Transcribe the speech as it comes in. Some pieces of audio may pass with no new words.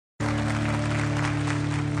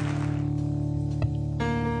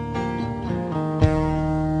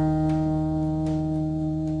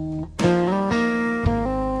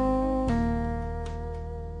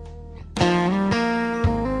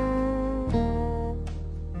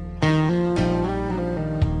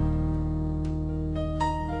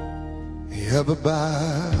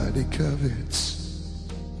Everybody covets,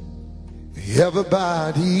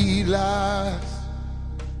 everybody lies,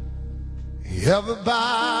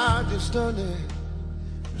 everybody's done it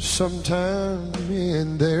sometime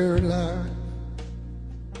in their life,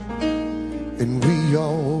 and we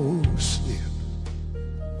all slip,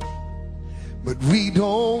 but we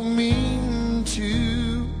don't mean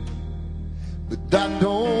to. But that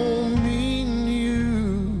don't mean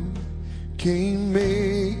you can't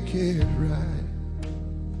make it right.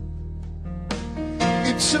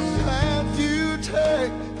 It's a path you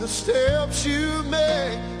take, the steps you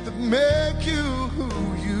make that make you who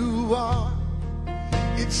you are.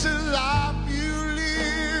 It's a life you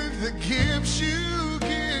live, the gifts you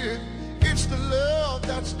give. It's the love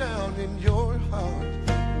that's down in your heart.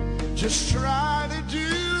 Just try to do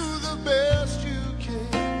the best you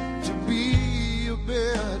can to be a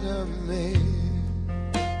better man.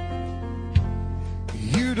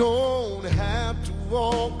 You don't have to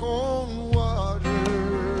walk on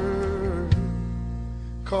water,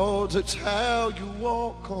 'cause it's how you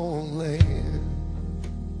walk on land.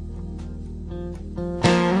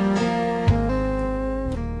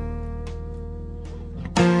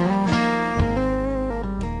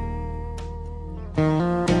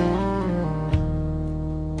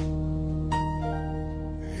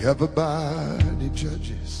 Everybody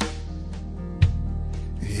judges,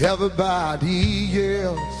 everybody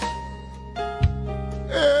yells,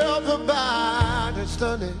 everybody's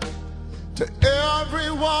done it to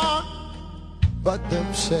everyone but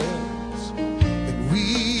themselves. And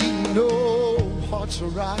we know hearts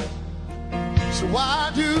are right, so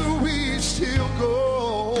why do we still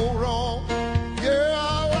go wrong?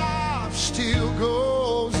 Yeah, life still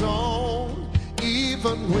goes on,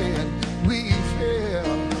 even when we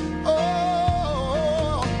fail.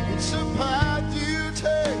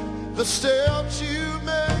 The steps you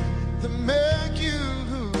make that make you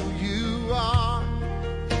who you are.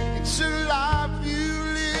 It's a life you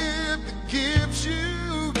live, the gifts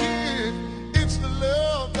you give. It's the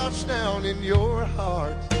love that's down in your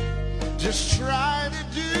heart. Just try to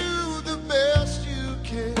do the best you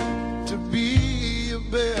can to be a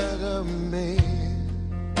better man.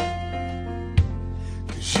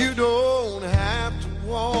 'Cause you don't have to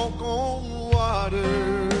walk on water,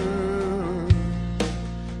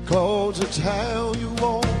 'cause it's how you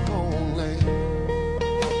walk on land.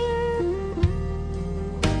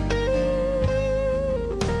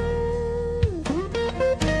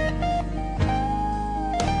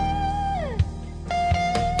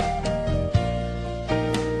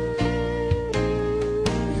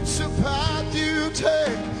 It's a path you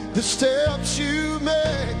take, the steps you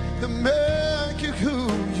make that make you who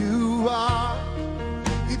you are.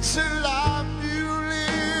 It's a life you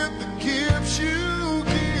live, the gifts you,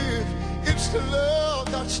 the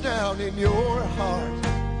love that's down in your heart.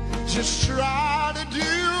 Just try to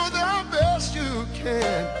do the best you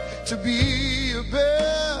can to be a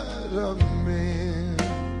better man.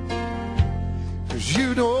 'Cause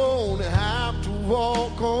you don't have to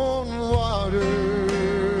walk on water,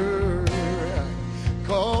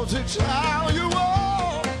 'cause it's how you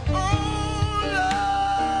walk on land.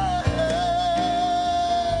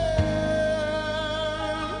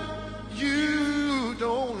 You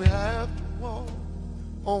don't have to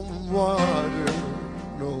on water,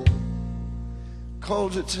 no,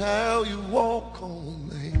 'cause it's how you walk on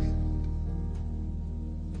land.